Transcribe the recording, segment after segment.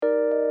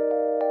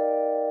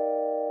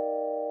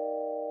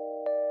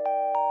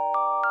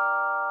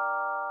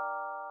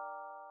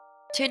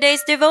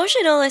Today's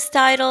devotional is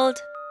titled,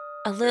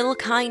 A Little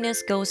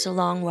Kindness Goes a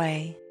Long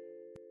Way.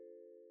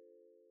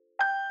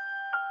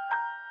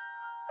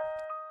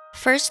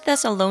 1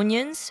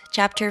 Thessalonians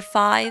chapter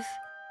 5,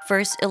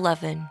 verse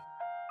 11.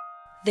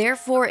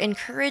 Therefore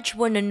encourage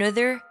one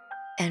another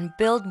and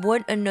build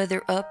one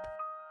another up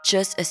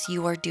just as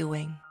you are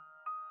doing.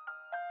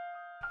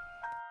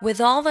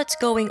 With all that's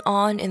going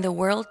on in the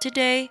world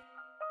today,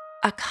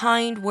 a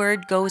kind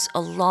word goes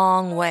a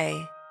long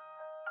way.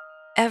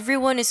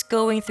 Everyone is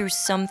going through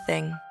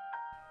something.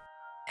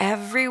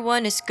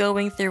 Everyone is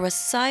going through a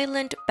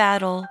silent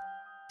battle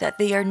that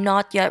they are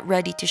not yet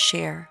ready to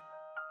share.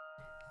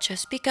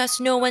 Just because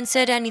no one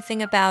said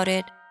anything about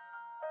it,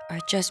 or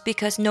just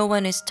because no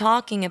one is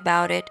talking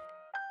about it,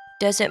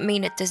 doesn't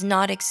mean it does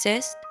not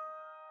exist,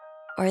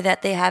 or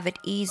that they have it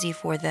easy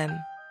for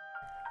them.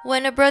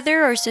 When a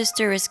brother or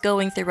sister is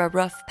going through a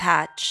rough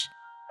patch,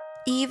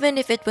 even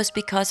if it was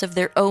because of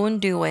their own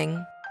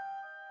doing,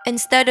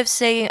 instead of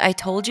saying, "I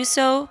told you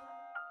so,"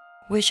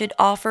 we should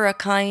offer a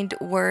kind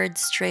word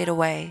straight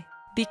away,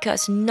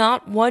 because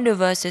not one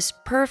of us is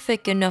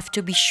perfect enough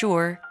to be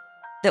sure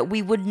that we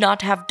would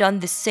not have done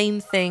the same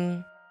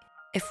thing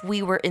if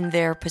we were in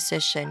their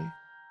position.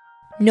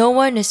 No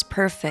one is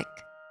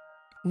perfect.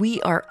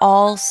 We are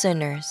all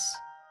sinners.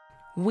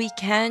 We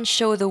can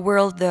show the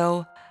world,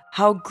 though,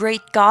 how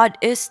great God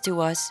is to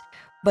us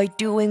by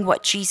doing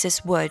what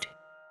Jesus would,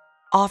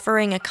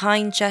 offering a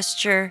kind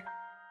gesture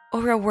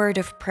or a word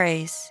of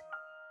praise.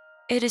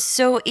 It is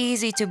so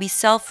easy to be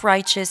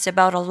self-righteous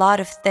about a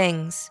lot of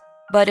things,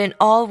 but in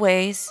all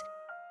ways,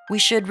 we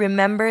should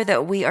remember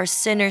that we are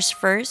sinners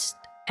first,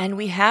 and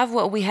we have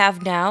what we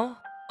have now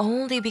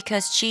only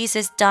because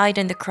Jesus died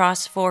on the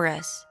cross for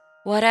us.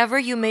 Whatever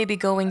you may be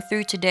going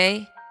through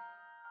today,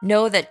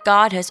 know that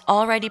God has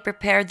already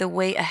prepared the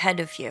way ahead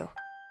of you.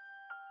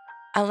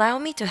 Allow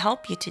me to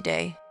help you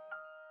today.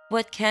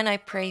 What can I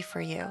pray for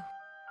you?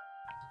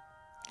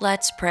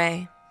 Let's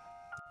pray.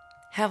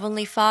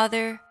 Heavenly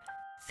Father,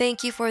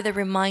 thank you for the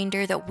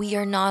reminder that we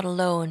are not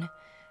alone,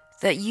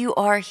 that you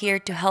are here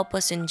to help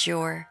us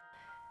endure.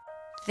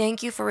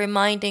 Thank you for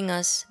reminding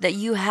us that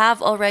you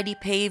have already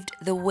paved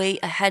the way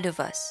ahead of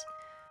us.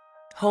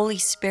 Holy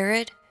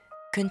Spirit,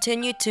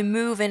 continue to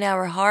move in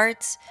our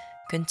hearts,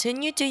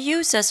 continue to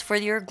use us for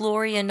your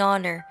glory and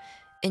honor.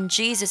 In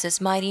Jesus'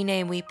 mighty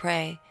name we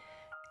pray.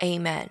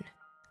 Amen.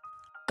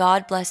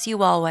 God bless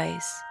you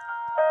always.